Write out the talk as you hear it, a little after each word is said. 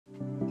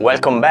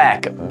Welcome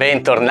back,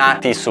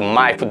 bentornati su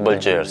My Football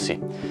Jersey.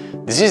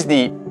 This is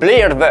the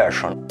player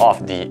version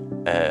of the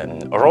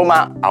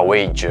Roma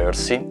Away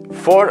Jersey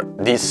for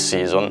this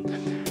season.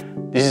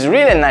 This is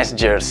really a nice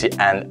jersey,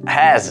 and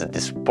as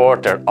the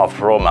supporter of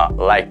Roma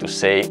like to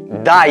say,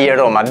 dai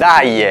Roma,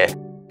 dai!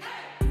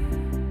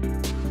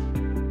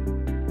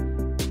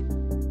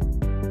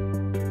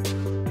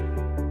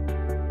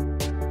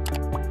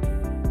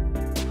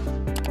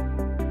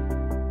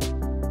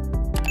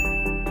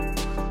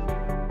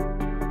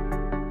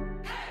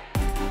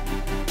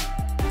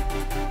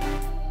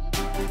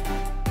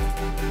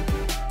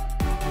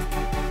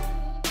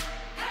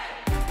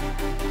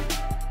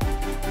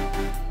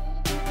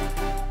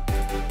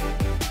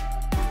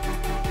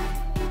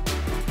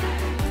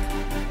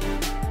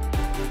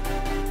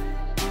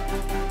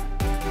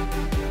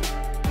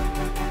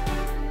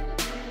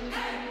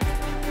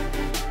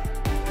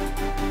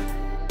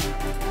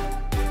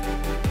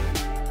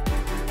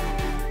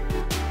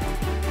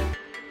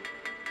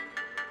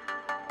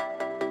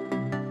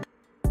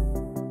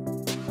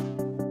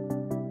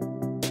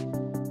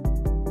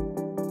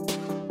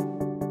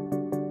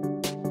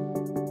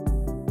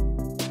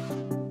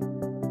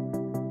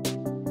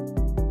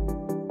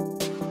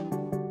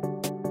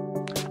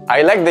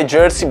 I like the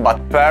jersey, but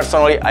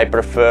personally I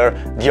prefer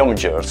the home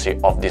jersey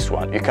of this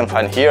one. You can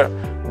find here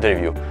the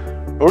review.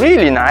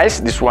 Really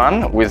nice, this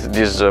one with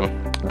this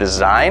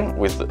design.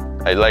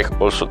 I like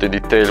also the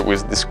detail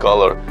with this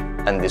color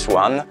and this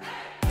one.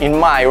 In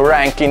my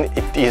ranking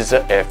it is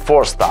a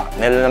 4-star.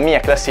 Nella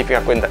mia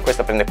classifica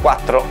questa prende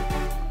 4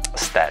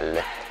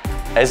 stelle.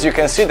 As you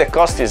can see, the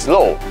cost is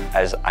low,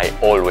 as I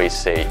always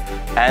say,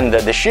 and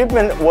the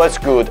shipment was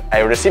good. I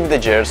received the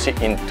jersey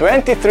in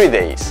 23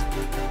 days.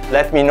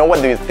 Let me know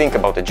what do you think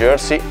about the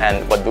jersey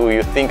and what do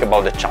you think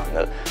about the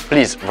channel.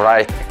 Please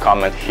write a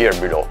comment here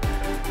below.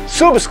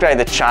 Subscribe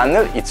the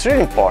channel, it's really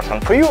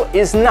important. For you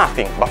is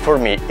nothing, but for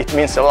me it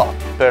means a lot.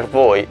 Per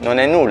voi non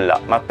è nulla,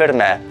 ma per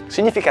me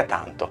significa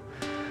tanto.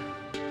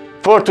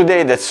 For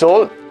today that's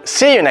all.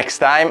 See you next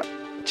time.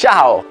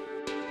 Ciao!